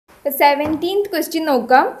The 17th question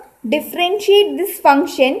നോക്കാം. Differentiate this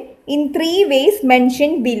function in 3 ways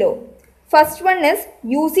mentioned below. First one is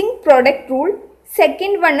using product rule.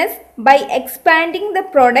 Second one is by expanding the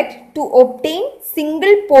product to obtain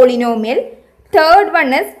single polynomial. Third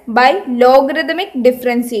one is by logarithmic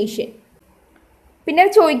differentiation. പിന്നെ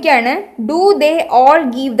ചോദിക്കുകയാണ് do they all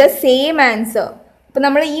give the same answer. അപ്പോൾ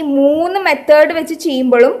നമ്മൾ ഈ 3 method വെച്ച്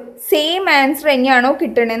ചെയ്യുമ്പോഴും same answer തന്നെയാണോ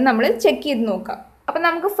കിട്ടണമെന്ന് നമ്മൾ ചെക്ക് ചെയ്ത് നോക്കാം. അപ്പോൾ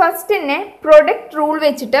നമുക്ക് ഫസ്റ്റ് തന്നെ പ്രൊഡക്റ്റ് റൂൾ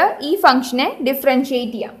വെച്ചിട്ട് ഈ ഫംഗ്ഷനെ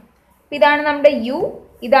ഡിഫറൻഷിയേറ്റ് ചെയ്യാം. ഇതാണ് നമ്മുടെ യു,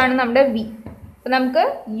 ഇതാണ് നമ്മുടെ വി. അപ്പോൾ നമുക്ക്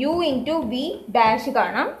യു ഇൻറ്റു വി ഡാഷ്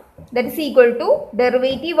കാണാം. That is equal to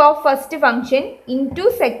derivative of first function into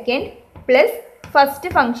second plus first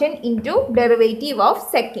function into derivative of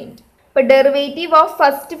second. അപ്പോൾ ഡെറിവേറ്റീവ് ഓഫ്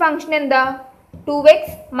ഫസ്റ്റ് ഫംഗ്ഷൻ എന്താ? 2x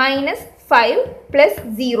മൈനസ് 5 പ്ലസ്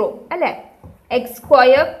 0 അല്ലേ? X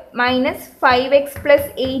square minus 5x plus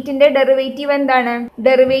 8ൻ്റെ derivative എന്താണ്?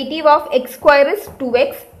 Derivative of X square is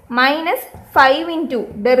 2x minus 5 into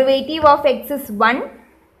derivative of X is 1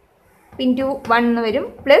 into 1 എന്ന് വരും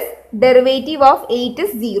plus derivative of 8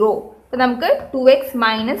 is 0. അപ്പോൾ നമുക്ക് 2x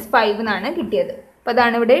minus 5 എന്നാണ് കിട്ടിയത്. അപ്പോൾ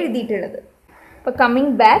അതാണ് ഇവിടെ എഴുതിയിട്ടുള്ളത്. അപ്പോൾ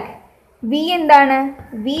കമ്മിങ് ബാക്ക്, വി എന്താണ്?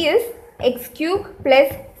 V is X cube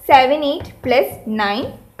plus 7 8 plus 9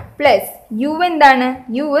 plus U എന്താണ്?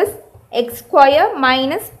 U is X square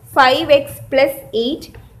minus 5x plus 8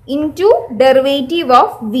 into derivative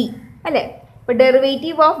of V അല്ലേ? അപ്പോൾ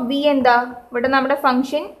ഡെറിവേറ്റീവ് ഓഫ് വി എന്താ? ഇവിടെ നമ്മുടെ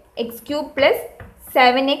function X cube plus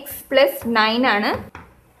 7x plus 9 ആണ്.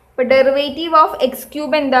 അപ്പോൾ derivative of X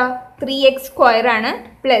cube എന്താ? 3x square ആണ്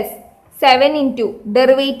plus 7 into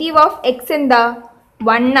derivative of X എന്താ?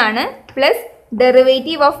 1 ആണ് പ്ലസ്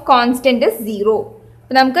ഡെറിവേറ്റീവ് ഓഫ് കോൺസ്റ്റൻറ്റ് 0.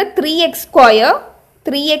 അപ്പോൾ നമുക്ക് 3x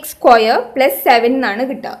സ്ക്വയർ പ്ലസ് 7 എന്നാണ്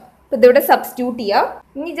കിട്ടുക. അപ്പോൾ ഇതിവിടെ സബ്സ്റ്റിറ്റ്യൂട്ട് ചെയ്യുക.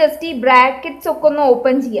 ഇനി ജസ്റ്റ് ഈ ബ്രാക്കറ്റ്സ് ഒക്കെ ഒന്ന്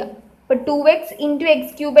ഓപ്പൺ ചെയ്യുക. അപ്പോൾ 2x ഇൻറ്റു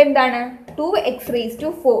എക്സ് ക്യൂബ് എന്താണ്? 2x raise to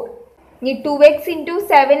 4. ഇനി 2x ഇൻറ്റു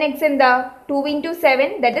 7x എന്താ? 2 into 7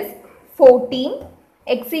 that is 14.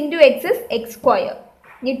 X into X is X square.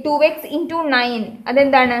 ഇനി 2x ഇൻറ്റു 9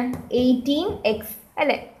 അതെന്താണ്? 18x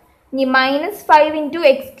അല്ലേ? ഇനി minus 5 into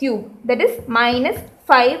X cube that is minus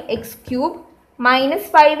 5x cube minus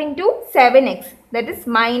 5 into 7x that is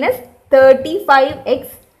minus 35x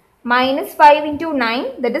minus 5 into 9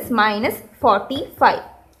 that is minus 45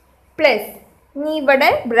 plus ഇനി ഇവിടെ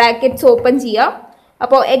brackets open ചെയ്യാം.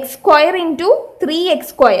 അപ്പോൾ X square into 3x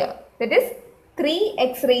square that is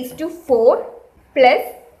 3x raise to 4 plus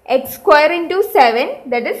X square into 7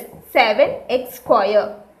 that is 7x square.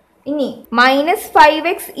 ഇനി minus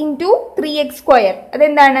 5x into 3x square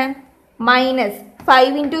അതെന്താണ്? Minus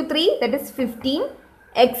 5 into 3 that is 15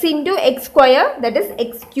 X into X square that is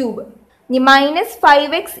X cube. ഇനി minus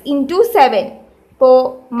 5x into 7 ഇപ്പോൾ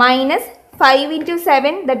minus 5 into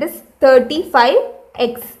 7 that is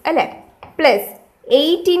 35x അല്ലേ? Plus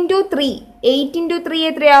 8 into 3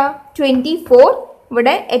 എത്രയാ? 24.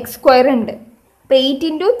 ഇവിടെ X square ഉണ്ട്. അപ്പോൾ 8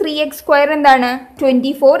 into 3x square എന്താണ്?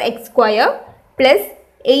 24x square plus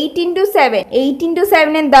 8 into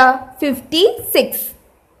 7 എന്താ? 56.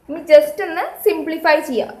 ഇനി ജസ്റ്റ് ഒന്ന് സിംപ്ലിഫൈ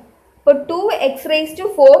ചെയ്യാം. അപ്പോൾ 2x raise to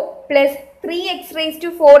 4 plus 3x raise to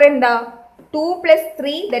 4 എന്താ? 2 പ്ലസ്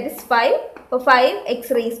 3 ദറ്റ് ഇസ് 5. അപ്പോൾ 5x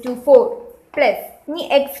റേസ് ടു 4 പ്ലസ് ഇനി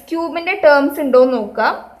എക്സ് ക്യൂബിൻ്റെ ടേംസ് ഉണ്ടോ എന്ന് നോക്കുക.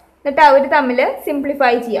 എന്നിട്ട് അവർ തമ്മിൽ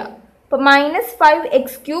സിംപ്ലിഫൈ ചെയ്യാം. അപ്പോൾ minus 5x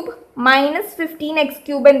cube minus 15x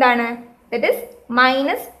cube എന്താണ്? That is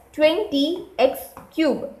minus 20x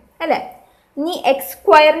cube അല്ലേ? ഇനി എക്സ്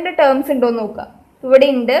സ്ക്വയറിൻ്റെ ടേംസ് ഉണ്ടോ എന്ന് നോക്കുക. ഇവിടെ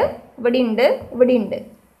ഉണ്ട്.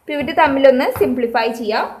 അപ്പോൾ ഇവർ തമ്മിലൊന്ന് സിംപ്ലിഫൈ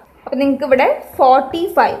ചെയ്യാം. അപ്പോൾ നിങ്ങൾക്ക് ഇവിടെ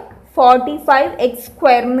 45x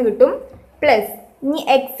സ്ക്വയർ എന്ന് കിട്ടും. പ്ലസ് ഇനി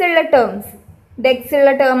എക്സ് ഉള്ള ടേംസ്, ഇത് എക്സ്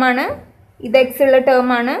ഉള്ള ടേമാണ്, ഇത് എക്സ് ഉള്ള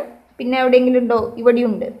ടേമാണ്. പിന്നെ എവിടെയെങ്കിലും ഉണ്ടോ?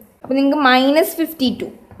 ഇവിടെയുണ്ട്. അപ്പോൾ നിങ്ങൾക്ക് മൈനസ്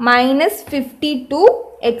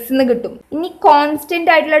 52x എന്ന് കിട്ടും. ഇനി കോൺസ്റ്റൻ്റ്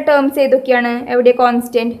ആയിട്ടുള്ള ടേംസ് ഏതൊക്കെയാണ്? എവിടെ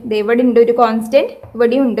കോൺസ്റ്റൻറ്റ്? ഇത് ഇവിടെ ഉണ്ട് ഒരു കോൺസ്റ്റൻറ്റ്,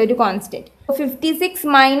 ഇവിടെയും ഉണ്ട് ഒരു കോൺസ്റ്റൻറ്റ്. 56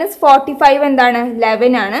 മൈനസ് 45 എന്താണ്?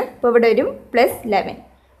 11 ആണ്. അപ്പോൾ ഇവിടെ വരും പ്ലസ് 11.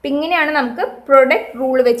 അപ്പം ഇങ്ങനെയാണ് നമുക്ക് പ്രൊഡക്റ്റ്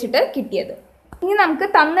റൂൾ വെച്ചിട്ട് കിട്ടിയത്. ഇനി നമുക്ക്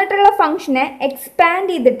തന്നിട്ടുള്ള ഫംഗ്ഷനെ എക്സ്പാൻഡ്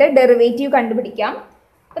ചെയ്തിട്ട് ഡെറിവേറ്റീവ് കണ്ടുപിടിക്കാം.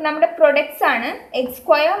 അപ്പോൾ നമ്മുടെ പ്രൊഡക്ട്സ് ആണ് X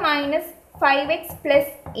square minus 5x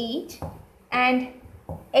plus 8 and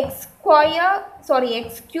X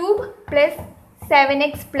cube plus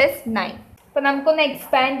 7x plus 9. അപ്പോൾ നമുക്കൊന്ന്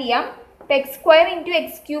എക്സ്പാൻഡ് ചെയ്യാം. അപ്പോൾ X square into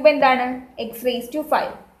X cube എന്താണ്? X raise to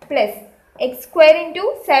 5 plus X square into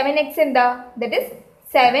 7x എന്താ? That is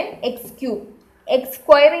 7x cube. X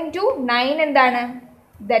square into 9 എന്താണ്?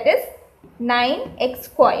 That is 9x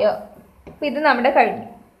square. അപ്പോൾ ഇത് നമ്മുടെ കഴിഞ്ഞു.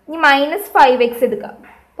 ഇനി മൈനസ് 5x എടുക്കാം.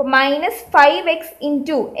 അപ്പോൾ minus 5x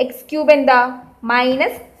into X cube എന്താ?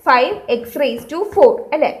 മൈനസ് 5x റേസ് ടു 4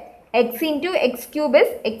 അല്ലേ? x into x cube is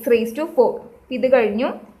x raised to 4. ഇത് കഴിഞ്ഞു.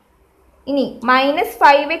 ഇനി മൈനസ്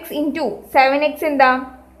 5x ഇൻറ്റു 7x എന്താ?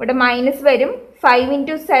 ഇവിടെ മൈനസ് വരും. 5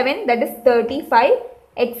 into 7 that is 35.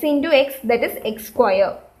 X into X that is X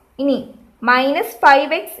square. ഇനി minus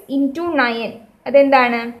 5x into 9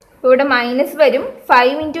 അതെന്താണ്? ഇവിടെ മൈനസ് വരും.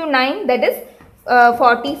 5 ഇൻറ്റു 9 ദറ്റ് ഇസ്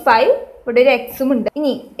 45. ഇവിടെ ഒരു എക്സും ഉണ്ട്.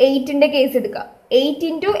 ഇനി 8ൻ്റെ കേസ് എടുക്കുക. 8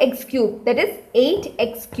 into X cube that is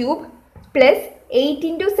 8x cube plus 8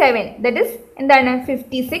 into 7 that is എന്താണ്?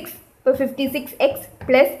 56. ഇപ്പോൾ 56x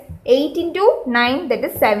plus 8 into 9 that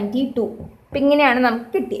is 72. അപ്പം ഇങ്ങനെയാണ് നമുക്ക്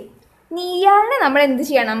കിട്ടിയത്. ഇനി ഇയാളിനെ നമ്മൾ എന്ത്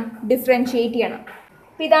ചെയ്യണം? ഡിഫറൻഷിയേറ്റ് ചെയ്യണം.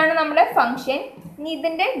 അപ്പോൾ ഇതാണ് നമ്മുടെ ഫംഗ്ഷൻ. ഇനി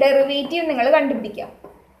ഇതിൻ്റെ ഡെറിവേറ്റീവ് നിങ്ങൾ കണ്ടുപിടിക്കാം.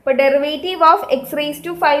 അപ്പോൾ derivative of X raise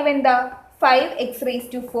to 5 എന്താ? 5x raise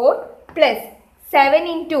to 4 plus 7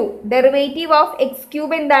 into derivative of X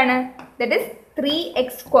cube എന്താണ്? That is 3x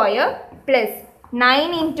square plus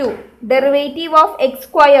 9 into derivative of X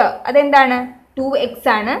square അതെന്താണ്? 2x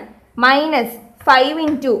ആണ്. Minus 5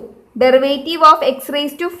 into derivative of X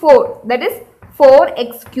raise to 4 that is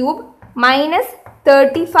 4x cube minus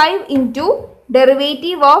 35 into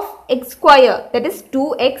derivative of X square that is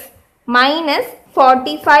 2x minus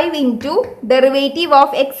 45 into derivative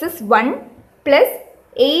of X is 1 plus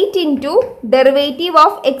 8 into derivative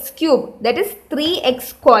of X cube that is 3x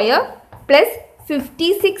square plus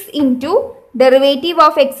 56 into derivative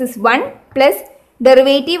of X is 1 plus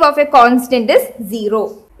derivative of A constant is 0.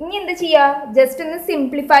 ഇനി എന്താ ചെയ്യുക? Just ഒന്ന്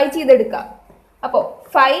simplify ചെയ്തെടുക്കുക. അപ്പോൾ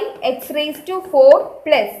 5x raise to 4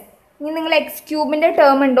 plus ഇനി നിങ്ങൾ X ക്യൂബിൻ്റെ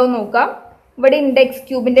term ഉണ്ടോ എന്ന് നോക്കാം. ഇവിടെ ഉണ്ട് എക്സ്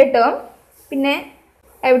ക്യൂബിൻ്റെ ടേം, പിന്നെ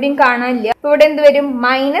എവിടെയും കാണാനില്ല. അപ്പോൾ ഇവിടെ എന്ത് വരും?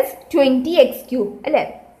 മൈനസ് 20x ക്യൂബ് അല്ലേ?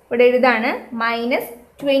 ഇവിടെ എഴുതാണ് മൈനസ്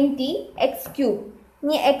 20x ക്യൂബ്.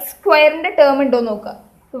 ഇനി എക്സ് സ്ക്വയറിൻ്റെ ടേം ഉണ്ടോ എന്ന് നോക്കാം.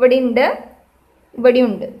 ഇവിടെ ഉണ്ട്, ഇവിടെ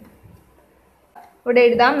ഉണ്ട്. ഇവിടെ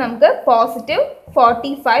എഴുതാം നമുക്ക് പോസിറ്റീവ്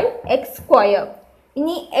 45x സ്ക്വയർ.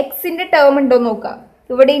 ഇനി എക്സിൻ്റെ ടേം ഉണ്ടോ എന്ന് നോക്കാം.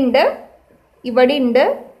 ഇവിടെ ഉണ്ട്, ഇവിടെ ഉണ്ട്,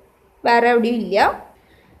 വേറെ എവിടെയും ഇല്ല.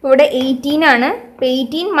 ഇവിടെ 18 ആണ്. ഇപ്പോൾ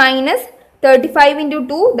 18 മൈനസ് 35 ഇൻറ്റു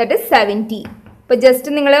 2 ദറ്റ് ഇസ് 70. ഇപ്പോൾ ജസ്റ്റ്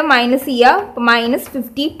നിങ്ങൾ മൈനസ് ചെയ്യുക. അപ്പോൾ മൈനസ്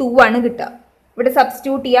 52 ആണ് കിട്ടുക. ഇവിടെ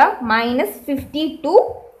സബ്സ്റ്റിറ്റ്യൂട്ട് ചെയ്യുക. മൈനസ്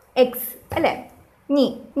 52x അല്ലേ?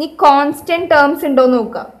 ഇനി കോൺസ്റ്റൻറ്റ് ടേംസ് ഉണ്ടോ എന്ന്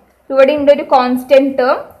നോക്കുക. ഇവിടെ ഉണ്ട് ഒരു കോൺസ്റ്റൻറ്റ്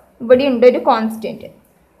ടേം, ഇവിടെ ഉണ്ട് ഒരു കോൺസ്റ്റൻറ്റ്.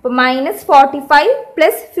 അപ്പോൾ മൈനസ് 45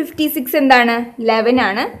 പ്ലസ് 56 എന്താണ്? 11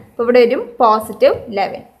 ആണ്. അപ്പോൾ ഇവിടെ വരും പോസിറ്റീവ്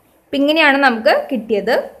 11. അപ്പം ഇങ്ങനെയാണ് നമുക്ക്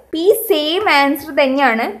കിട്ടിയത്. ഈ സെയിം ആൻസർ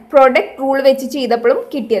തന്നെയാണ് പ്രൊഡക്റ്റ് റൂൾ വെച്ച് ചെയ്തപ്പോഴും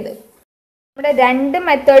കിട്ടിയത്. നമ്മുടെ 2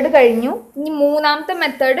 മെത്തേഡ് കഴിഞ്ഞു. ഇനി മൂന്നാമത്തെ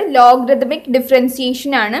മെത്തേഡ് ലോഗരിതമിക്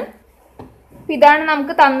ഡിഫറൻസിയേഷൻ ആണ്. ഇതാണ്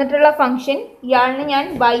നമുക്ക് തന്നിട്ടുള്ള ഫംഗ്ഷൻ. ഇയാളിനെ ഞാൻ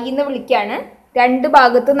y എന്ന് വിളിക്കുകയാണ്. 2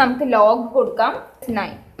 ഭാഗത്ത് നമുക്ക് ലോഗ് കൊടുക്കാം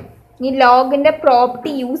 9. ഇനി ലോഗിൻ്റെ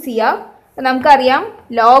പ്രോപ്പർട്ടി യൂസ് ചെയ്യുക. നമുക്കറിയാം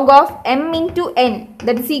log of m into n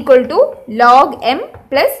that is equal to log m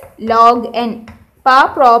plus log n. അപ്പോൾ ആ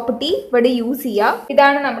പ്രോപ്പർട്ടി ഇവിടെ യൂസ് ചെയ്യുക.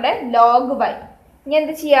 ഇതാണ് നമ്മുടെ ലോഗ് y. ഇനി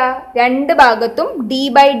എന്ത് ചെയ്യുക? 2 ഭാഗത്തും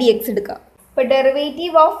d/dx എടുക്കുക. അപ്പോൾ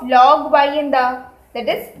ഡെറിവേറ്റീവ് ഓഫ് ലോഗ് y എന്താ?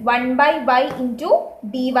 That is 1/y into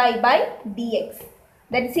dy/dx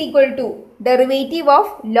that is equal to derivative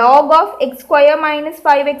of log of x square minus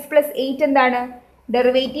 5x plus 8 എന്താണ്?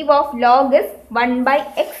 Derivative of log is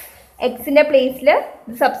 1/x. എക്സിൻ്റെ പ്ലേസിൽ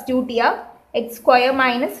സബ്സ്റ്റിറ്റ്യൂട്ട് ചെയ്യുക. X square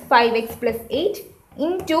minus 5x plus 8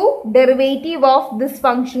 into derivative of this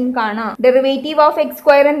function കാണാം. Derivative of X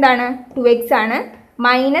square എന്താണ്? 2x ആണ്.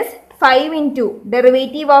 Minus 5 into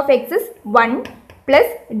derivative of X is 1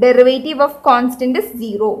 plus derivative of constant is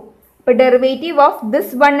 0. അപ്പോൾ derivative of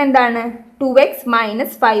this 1 എന്താണ്? 2x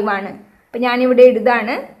minus 5 ആണ്. അപ്പോൾ ഞാനിവിടെ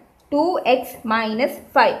എഴുതാണ് 2x minus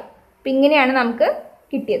 5. അപ്പം ഇങ്ങനെയാണ് നമുക്ക്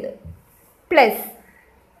കിട്ടിയത്. പ്ലസ്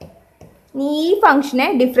ഈ ഫംഗ്ഷനെ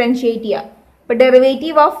ഡിഫറൻഷിയേറ്റ് ചെയ്യുക. അപ്പോൾ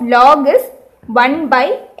ഡെറിവേറ്റീവ് ഓഫ് ലോഗ് ഇസ്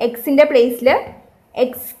 1/xൻ്റെ പ്ലേസിൽ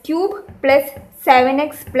X cube plus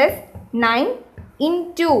 7x plus 9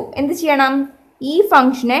 into എന്ത് ചെയ്യണം? ഈ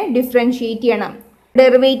ഫംഗ്ഷനെ ഡിഫറൻഷിയേറ്റ് ചെയ്യണം.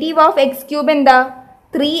 ഡെറിവേറ്റീവ് ഓഫ് എക്സ് ക്യൂബ് എന്താ?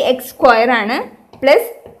 3x സ്ക്വയർ ആണ്. Plus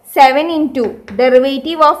 7 into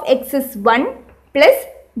derivative of X is 1 plus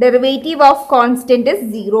derivative of constant is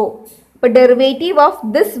 0. അപ്പോൾ derivative of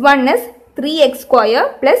this 1 is 3x square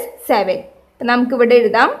plus 7. അപ്പം നമുക്കിവിടെ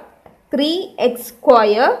എഴുതാം 3x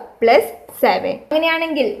സ്ക്വയർ പ്ലസ് 7.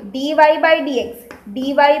 അങ്ങനെയാണെങ്കിൽ dy/dx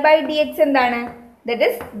എന്താണ്? That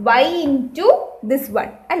is y into this 1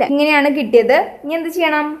 അല്ലേ? ഇങ്ങനെയാണ് കിട്ടിയത്. ഇനി എന്ത്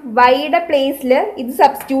ചെയ്യണം? വൈയുടെ പ്ലേസിൽ ഇത്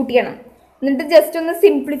സബ്സ്റ്റിറ്റ്യൂട്ട് ചെയ്യണം. എന്നിട്ട് ജസ്റ്റ് ഒന്ന്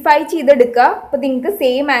സിംപ്ലിഫൈ ചെയ്തെടുക്കുക. അപ്പോൾ നിങ്ങൾക്ക്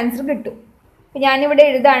സെയിം ആൻസർ കിട്ടും. അപ്പോൾ ഞാനിവിടെ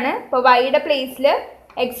എഴുതാണ്. അപ്പോൾ വൈയുടെ പ്ലേസിൽ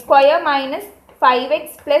X square minus 5x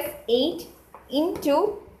plus 8 into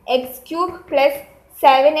X cube plus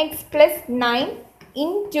 7x plus 9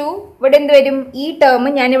 into ഇവിടെ എന്ത് വരും? ഈ ടേം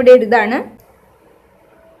ഞാനിവിടെ എഴുതാണ്.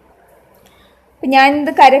 അപ്പം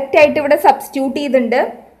ഞാനിത് കറക്റ്റായിട്ട് ഇവിടെ സബ്സ്റ്റിറ്റ്യൂട്ട് ചെയ്തിട്ടുണ്ട്.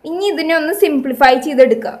 ഇനി ഇതിനെ ഒന്ന് സിംപ്ലിഫൈ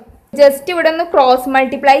ചെയ്തെടുക്കുക. ജസ്റ്റ് ഇവിടെ ഒന്ന് ക്രോസ്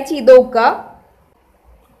മൾട്ടിപ്ലൈ ചെയ്ത് നോക്കുക.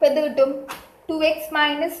 അപ്പം ഇത് കിട്ടും 2x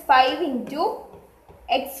minus 5 into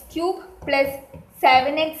x cube plus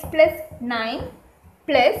 7x plus 9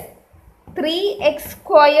 plus 3x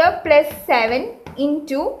square plus 7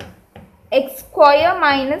 into x square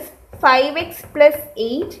minus 5x plus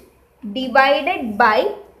 8 divided by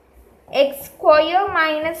x square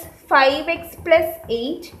minus 5x plus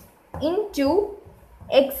 8 into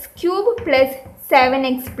x cube plus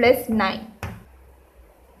 7x plus 9.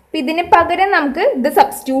 ഇതിന് പകരം നമുക്ക് ഇത്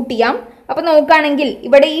substitute ചെയ്യാം. അപ്പോൾ നോക്കുകയാണെങ്കിൽ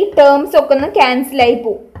ഇവിടെ ഈ terms ഒക്കെ ഒന്ന് ക്യാൻസൽ ആയി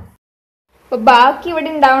പോകും. അപ്പോൾ ബാക്കി ഇവിടെ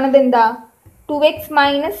ഉണ്ടാവുന്നത് എന്താ? 2x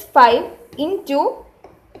minus 5 into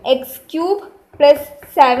x cube plus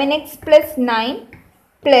 7x plus 9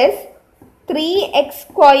 plus 3x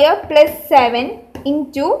square plus 7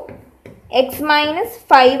 into x minus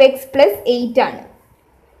 5x plus 8 ആണ്.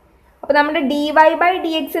 അപ്പോൾ നമ്മുടെ dy by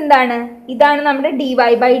dx എന്താണ്? ഇതാണ് നമ്മുടെ dy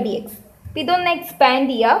by dx. അപ്പോൾ ഇതൊന്ന് എക്സ്പാൻഡ്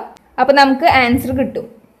ചെയ്യാം. അപ്പോൾ നമുക്ക് ആൻസർ കിട്ടും.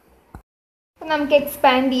 അപ്പോൾ നമുക്ക്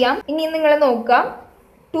എക്സ്പാൻഡ് ചെയ്യാം. ഇനി നിങ്ങൾ നോക്കുക,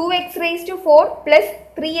 2x raised to 4 plus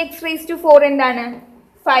 3x raised to 4 എന്താണ്?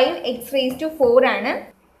 5x raised to 4 ആണ്.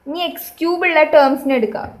 ഇനി എക്സ് ക്യൂബ് ഉള്ള ടേംസിന്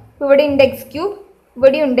എടുക്കാം. അപ്പോൾ ഇവിടെ ഉണ്ട് എക്സ് ക്യൂബ്,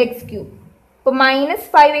 ഇവിടെ ഉണ്ട് എക്സ് ക്യൂബ്. അപ്പോൾ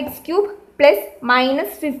 -5x cube plus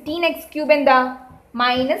 -15x cube എന്താ?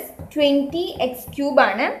 -20x ക്യൂബ്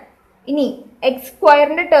ആണ്. ഇനി എക്സ്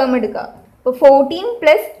സ്ക്വയറിൻ്റെ ടേം എടുക്കുക. അപ്പോൾ 14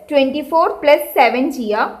 പ്ലസ് 24 പ്ലസ് 7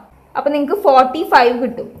 ചെയ്യുക. അപ്പോൾ നിങ്ങൾക്ക് 45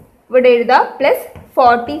 കിട്ടും. ഇവിടെ എഴുതാം പ്ലസ്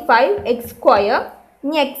 45x സ്ക്വയർ.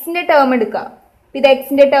 ഇനി എക്സിൻ്റെ ടേം എടുക്കുക. ഇത്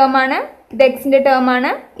എക്സിൻ്റെ ടേം ആണ്, ഇത് എക്സിൻ്റെ ടേം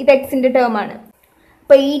ആണ്, ഇത് എക്സിൻ്റെ ടേം ആണ്.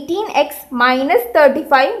 അപ്പോൾ 18x minus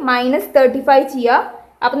 35 minus 35 ചെയ്യുക.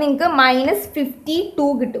 അപ്പോൾ നിങ്ങൾക്ക്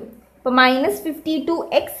 -52 കിട്ടും. അപ്പോൾ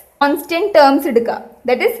 -52x കോൺസ്റ്റൻറ്റ് ടേംസ് എടുക്കുക.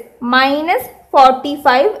 That is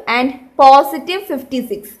 -45 and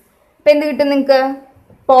 +56. അപ്പോൾ എന്ത് കിട്ടും നിങ്ങൾക്ക്?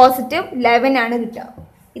 +11 ആണ് കിട്ടുക.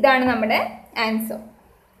 ഇതാണ് നമ്മുടെ ആൻസർ.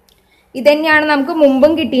 ഇതന്നെയാണ് നമുക്ക്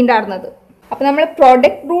മുമ്പും കിട്ടിയിട്ടുണ്ടായിരുന്നത്. അപ്പോൾ നമ്മൾ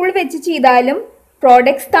പ്രോഡക്റ്റ് റൂൾ വെച്ച് ചെയ്താലും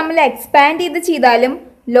പ്രോഡക്ട്സ് തമ്മിൽ എക്സ്പാൻഡ് ചെയ്ത് ചെയ്താലും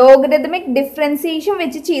ലോഗരിതമിക് ഡിഫറൻസിയേഷൻ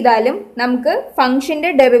വെച്ച് ചെയ്താലും നമുക്ക് ഫംഗ്ഷൻ്റെ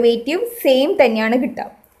ഡെറിവേറ്റീവ് സെയിം തന്നെയാണ് കിട്ടുക.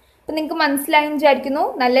 അപ്പോൾ നിങ്ങൾക്ക് മനസ്സിലായെന്ന് വിചാരിക്കുന്നു.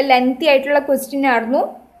 നല്ല ലെങ്തി ആയിട്ടുള്ള ക്വസ്റ്റ്യൻ ആയിരുന്നു.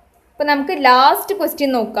 അപ്പോൾ നമുക്ക് ലാസ്റ്റ്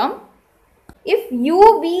ക്വസ്റ്റ്യൻ നോക്കാം. If u,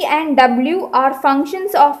 v and w are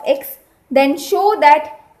functions of x, then show that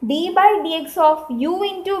d by dx of u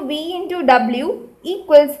into v into w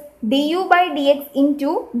equals du by dx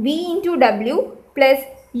into v into w plus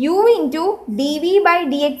u into dv by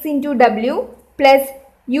dx into w plus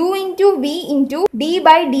u into v into d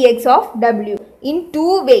by dx of w in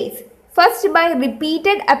two ways. First by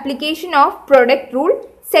repeated application of product rule,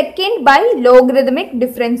 second by logarithmic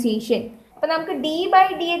differentiation. അപ്പോൾ നമുക്ക് d by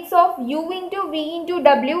dx of u into v into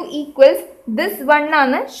w equals this one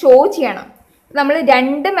ആണ് show ചെയ്യണം. നമ്മൾ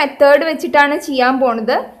രണ്ട് method വെച്ചിട്ടാണ് ചെയ്യാൻ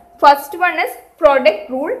പോണത്. First one is product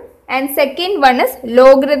rule and second one is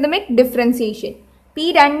logarithmic differentiation. ഈ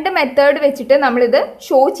രണ്ട് മെത്തേഡ് വെച്ചിട്ട് നമ്മളിത്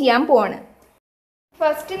ഷോ ചെയ്യാൻ പോവാണ്.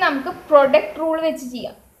 ഫസ്റ്റ് നമുക്ക് പ്രൊഡക്റ്റ് റൂൾ വെച്ച്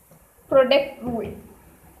ചെയ്യാം. പ്രൊഡക്റ്റ് റൂൾ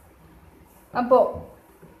അപ്പോൾ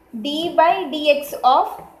d by dx of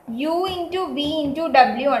u into v into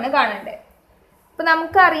w ആണ് കാണേണ്ടത്. അപ്പോൾ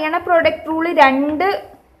നമുക്കറിയണ പ്രൊഡക്റ്റ് റൂള്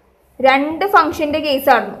രണ്ട് ഫംഗ്ഷൻ്റെ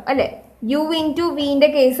കേസായിരുന്നു അല്ലേ? U into വിൻ്റെ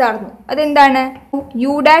കേസായിരുന്നു. അതെന്താണ്?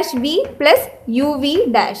 You dash V plus U V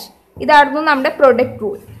dash. ഇതായിരുന്നു നമ്മുടെ പ്രൊഡക്റ്റ്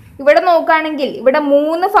റൂൾ. ഇവിടെ നോക്കുകയാണെങ്കിൽ ഇവിടെ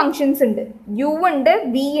 3 ഫംഗ്ഷൻസ് ഉണ്ട്. യു ഉണ്ട്,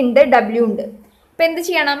 വി ഉണ്ട്, ഡബ്ല്യു ഉണ്ട്. അപ്പോൾ എന്ത്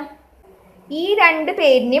ചെയ്യണം? ഈ രണ്ട്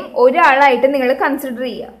പേരിനെയും ഒരാളായിട്ട് നിങ്ങൾ കൺസിഡർ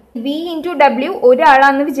ചെയ്യുക. വി ഇൻറ്റു ഡബ്ല്യു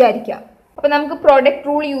ഒരാളാണെന്ന് വിചാരിക്കുക. അപ്പോൾ നമുക്ക് പ്രോഡക്റ്റ്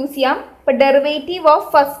റൂൾ യൂസ് ചെയ്യാം. അപ്പോൾ derivative of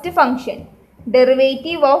first function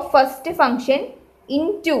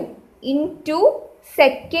into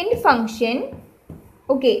second function,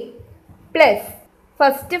 okay, plus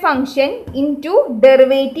first function into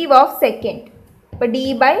derivative of second. അപ്പോൾ d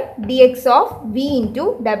by dx of v into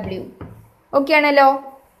w. Okay ആണല്ലോ?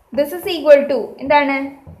 ദിസ് ഇസ് ഈക്വൽ ടു എന്താണ്?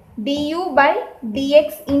 du by dx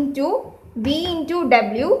into v into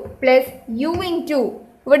w plus u into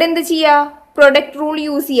ഇവിടെ എന്ത് ചെയ്യുക? Product rule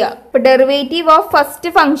use ചെയ്യുക. ഇപ്പോൾ derivative of first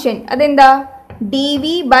function അതെന്താ? dv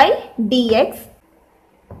by dx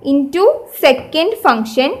into second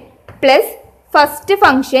function plus first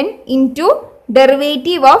function into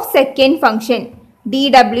derivative of second function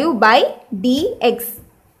dw by dx.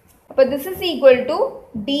 അപ്പോൾ this is equal to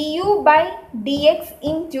du by dx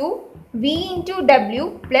into v into w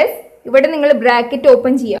plus ഇവിടെ നിങ്ങൾ bracket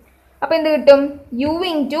open ചെയ്യുക. അപ്പോൾ എന്ത് കിട്ടും? u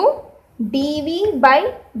into dv by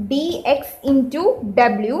dx into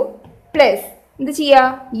w plus എന്ത്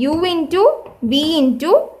ചെയ്യുക u into v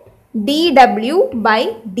into dw by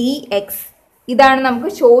dx. ഇതാണ് നമുക്ക്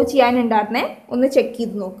ഷോ ചെയ്യാനുണ്ടായിരുന്നത്. ഒന്ന് ചെക്ക്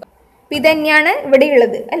ചെയ്ത് നോക്കുക. അപ്പം ഇത് തന്നെയാണ് ഇവിടെ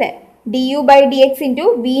ഉള്ളത് അല്ലേ. du by dx into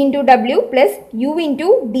v into w plus u into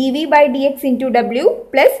dv by dx into w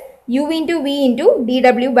plus u into v into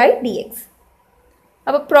dw by dx.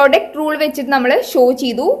 അപ്പോൾ പ്രോഡക്റ്റ് റൂൾ വെച്ചിട്ട് നമ്മൾ ഷോ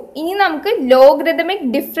ചെയ്തു. ഇനി നമുക്ക് ലോഗരിതമിക്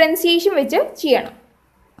ഡിഫറൻസിയേഷൻ വെച്ച് ചെയ്യണം.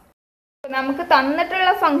 നമുക്ക്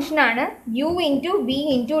തന്നിട്ടുള്ള ഫംഗ്ഷനാണ് u into v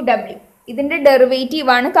into w. ഇതിൻ്റെ ഡെറിവേറ്റീവ്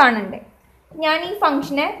ആണ് കാണേണ്ടത്. ഞാൻ ഈ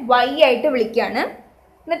ഫംഗ്ഷനെ y ആയിട്ട് വിളിക്കുകയാണ്.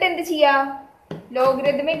 എന്നിട്ട് എന്ത് ചെയ്യുക,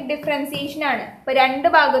 ലോഗരിതമിക് ഡിഫറൻസിയേഷൻ ആണ്. അപ്പോൾ രണ്ട്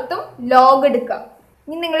ഭാഗത്തും ലോഗ് എടുക്കുക.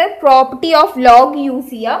 ഇനി നിങ്ങൾ പ്രോപ്പർട്ടി ഓഫ് ലോഗ്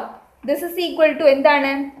യൂസ് ചെയ്യുക. ദിസ് ഇസ് ഈക്വൽ ടു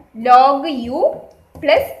എന്താണ്, log u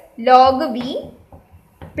plus log v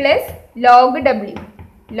plus log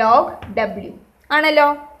w ആണല്ലോ.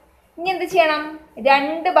 ഇനി എന്ത് ചെയ്യണം,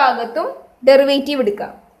 രണ്ട് ഭാഗത്തും ഡെറിവേറ്റീവ് എടുക്കുക.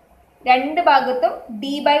 രണ്ട് ഭാഗത്തും d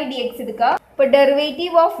by dx എടുക്കുക. അപ്പോൾ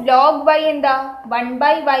ഡെറിവേറ്റീവ് ഓഫ് ലോഗ് y എന്താ, 1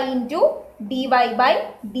 by y into dy by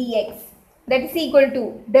dx. That is equal to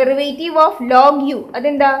derivative of log u,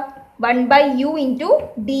 അതെന്താ 1 by u into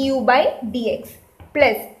du by dx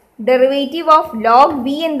plus derivative of log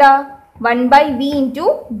v എന്താ 1 by v into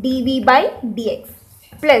dv by dx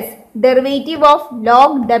plus derivative of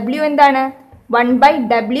log w എന്താണ് 1 by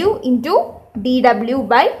w into dw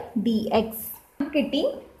by dx കിട്ടി.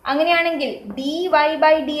 അങ്ങനെയാണെങ്കിൽ dy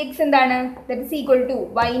by dx എന്താണ്, that is equal to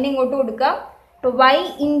വൈനെ ഇങ്ങോട്ട് കൊടുക്കുക. അപ്പോൾ y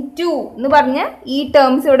into എന്ന് പറഞ്ഞ് ഈ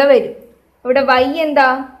ടേംസ് ഇവിടെ വരും. ഇവിടെ y എന്താ,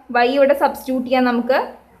 y ഇവിടെ സബ്സ്റ്റിറ്റ്യൂട്ട് ചെയ്യാൻ നമുക്ക്.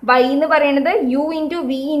 y എന്ന് പറയുന്നത് u into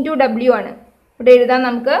v into w ആണ്. ഇവിടെ എഴുതാൻ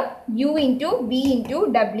നമുക്ക് u into v into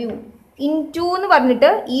w. Into എന്ന് പറഞ്ഞിട്ട്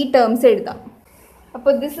ഈ ടേംസ് എഴുതാം.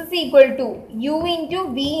 അപ്പോൾ this is equal to u into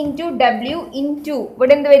v into w into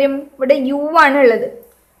ഇവിടെ എന്ത് വരും, ഇവിടെ u ആണ് ഉള്ളത്.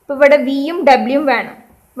 അപ്പോൾ ഇവിടെ vയും wയും വേണം.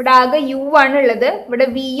 ഇവിടെ ആകെ u ആണ് ഉള്ളത്, ഇവിടെ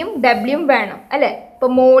vയും wയും വേണം അല്ലേ. അപ്പോൾ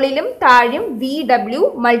മുകളിലും താഴെയും v w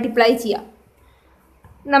മൾട്ടിപ്ലൈ ചെയ്യാം.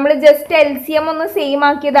 നമ്മൾ ജസ്റ്റ് LCM ഒന്ന് സെയിം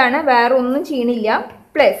ആക്കിയതാണ്, വേറെ ഒന്നും ചെയ്യണില്ല.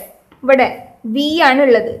 പ്ലസ് ഇവിടെ v ആണ്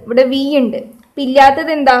ഉള്ളത്, ഇവിടെ v ഉണ്ട്. അപ്പം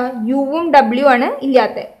ഇല്ലാത്തത് എന്താ, uവും w ആണ്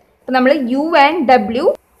ഇല്ലാത്തത്. അപ്പം നമ്മൾ u ആൻഡ് w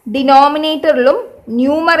ഡിനോമിനേറ്ററിലും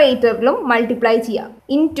ന്യൂമറേറ്ററിലും മൾട്ടിപ്ലൈ ചെയ്യാം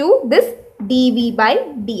into this dv by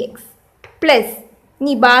dx plus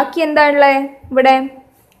ഇനി ബാക്കി എന്താ ഉള്ളത്, ഇവിടെ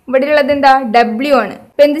ഉള്ളത് എന്താ w ആണ്.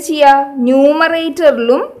 അപ്പം എന്ത് ചെയ്യുക,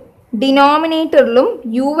 ന്യൂമറേറ്ററിലും ഡിനോമിനേറ്ററിലും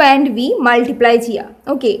u ആൻഡ് v മൾട്ടിപ്ലൈ ചെയ്യാം.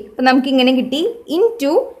 ഓക്കെ, അപ്പം നമുക്കിങ്ങനെ കിട്ടി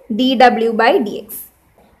ഇൻറ്റു dw by dx.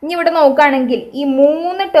 ഇനി ഇവിടെ നോക്കുകയാണെങ്കിൽ ഈ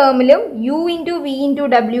മൂന്ന് ടേമിലും u into v into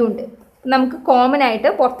w ഉണ്ട്. നമുക്ക് കോമൺ ആയിട്ട്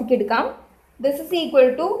പുറത്തേക്ക് എടുക്കാം. This is equal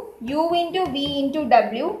to u into v into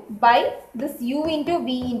w by this u into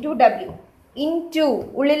v into w into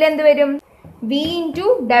ഉള്ളിൽ എന്ത് വരും, v into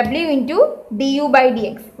w into du by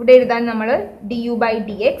dx. ഇവിടെ എഴുതാൻ നമ്മൾ du by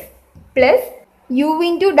dx plus u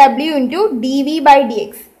into w into dv by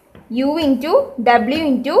dx, u into w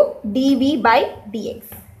into dv by dx.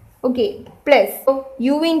 Okay, plus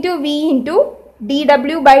u into v into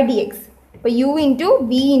dw by dx. അപ്പോൾ u into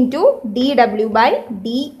v into dw by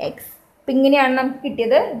dx. അപ്പം ഇങ്ങനെയാണ് നമുക്ക്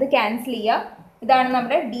കിട്ടിയത്. ഇത് cancel ചെയ്യുക. ഇതാണ്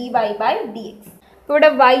നമ്മുടെ dy by dx. അപ്പോൾ ഇവിടെ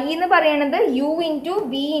y എന്ന് പറയുന്നത് u into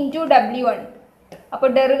v into w ആണ്. അപ്പോൾ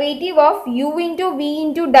derivative of u into v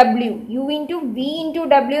into w, u into v into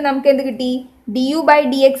w നമുക്ക് എന്ത് കിട്ടി, du by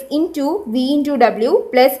dx into v into w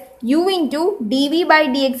plus u into dv by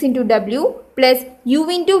dx into w plus u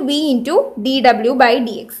into v into dw by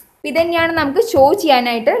dx. ഇത് തന്നെയാണ് നമുക്ക് show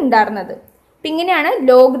ചെയ്യാനായിട്ട് ഉണ്ടായിരുന്നത്. അപ്പം ഇങ്ങനെയാണ്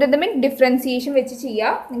ലോഗരിതമിക് ഡിഫറൻസിയേഷൻ വെച്ച് ചെയ്യുക.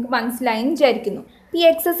 നിങ്ങൾക്ക് മനസ്സിലായി എന്ന് വിചാരിക്കുന്നു. ഈ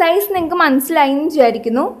എക്സസൈസ് നിങ്ങൾക്ക് മനസ്സിലായി എന്ന്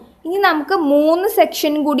വിചാരിക്കുന്നു. ഇനി നമുക്ക് 3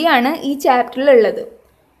 സെക്ഷൻ കൂടിയാണ് ഈ ചാപ്റ്ററിൽ ഉള്ളത്.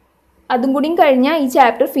 അതും കൂടിയും കഴിഞ്ഞാൽ ഈ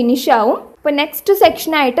ചാപ്റ്റർ ഫിനിഷ് ആവും. അപ്പോൾ നെക്സ്റ്റ്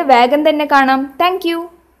സെക്ഷനായിട്ട് വേഗം തന്നെ കാണാം. താങ്ക്